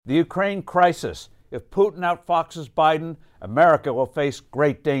The Ukraine crisis. If Putin outfoxes Biden, America will face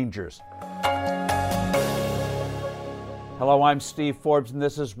great dangers. Hello, I'm Steve Forbes, and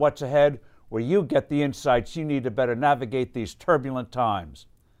this is What's Ahead, where you get the insights you need to better navigate these turbulent times.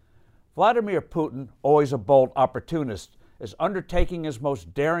 Vladimir Putin, always a bold opportunist, is undertaking his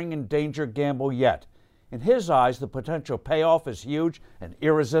most daring and dangerous gamble yet. In his eyes, the potential payoff is huge and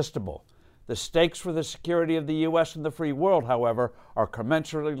irresistible. The stakes for the security of the U.S. and the free world, however, are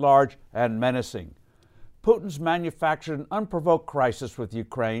commensurately large and menacing. Putin's manufactured an unprovoked crisis with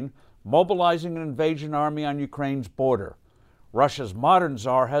Ukraine, mobilizing an invasion army on Ukraine's border. Russia's modern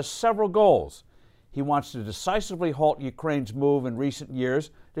czar has several goals. He wants to decisively halt Ukraine's move in recent years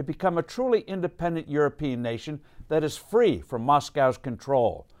to become a truly independent European nation that is free from Moscow's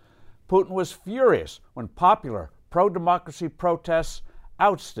control. Putin was furious when popular pro-democracy protests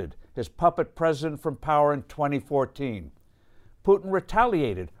ousted his puppet president from power in 2014. Putin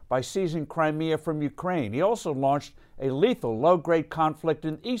retaliated by seizing Crimea from Ukraine. He also launched a lethal low-grade conflict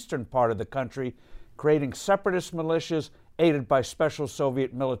in the eastern part of the country, creating separatist militias aided by special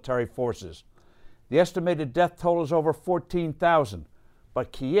Soviet military forces. The estimated death toll is over 14,000,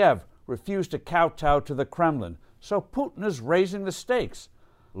 but Kiev refused to kowtow to the Kremlin, so Putin is raising the stakes.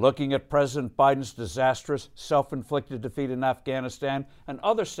 Looking at President Biden's disastrous, self-inflicted defeat in Afghanistan and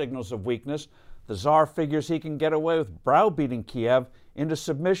other signals of weakness, the Tsar figures he can get away with browbeating Kiev into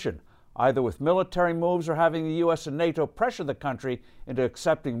submission, either with military moves or having the U.S. and NATO pressure the country into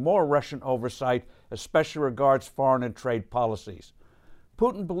accepting more Russian oversight, especially regards foreign and trade policies.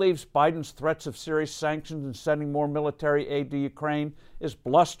 Putin believes Biden's threats of serious sanctions and sending more military aid to Ukraine is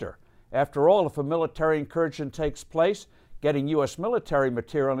bluster. After all, if a military incursion takes place, getting U.S. military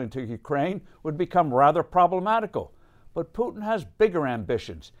material into Ukraine would become rather problematical. But Putin has bigger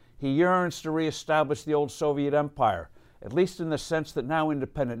ambitions. He yearns to reestablish the old Soviet empire, at least in the sense that now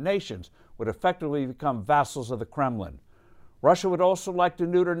independent nations would effectively become vassals of the Kremlin. Russia would also like to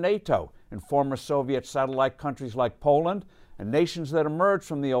neuter NATO and former Soviet satellite countries like Poland and nations that emerged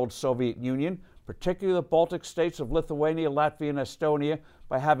from the old Soviet Union, particularly the Baltic states of Lithuania, Latvia, and Estonia,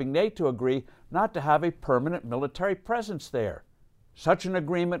 by having NATO agree not to have a permanent military presence there. Such an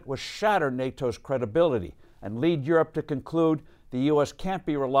agreement would shatter NATO's credibility and lead Europe to conclude the U.S. can't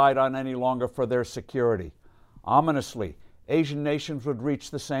be relied on any longer for their security. Ominously, Asian nations would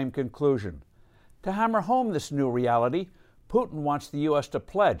reach the same conclusion. To hammer home this new reality, Putin wants the U.S. to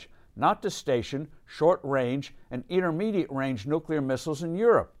pledge not to station short-range and intermediate-range nuclear missiles in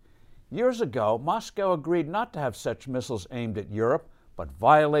Europe. Years ago, Moscow agreed not to have such missiles aimed at Europe, but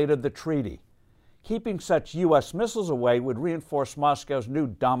violated the treaty. Keeping such U.S. missiles away would reinforce Moscow's new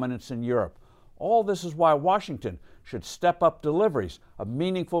dominance in Europe. All this is why Washington should step up deliveries of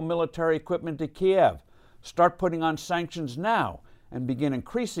meaningful military equipment to Kiev, start putting on sanctions now, and begin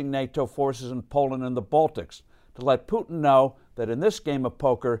increasing NATO forces in Poland and the Baltics to let Putin know that in this game of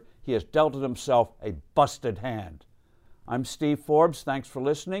poker, he has dealt himself a busted hand. I'm Steve Forbes. Thanks for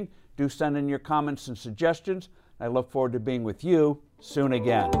listening. Do send in your comments and suggestions. I look forward to being with you soon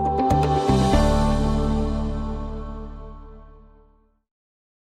again.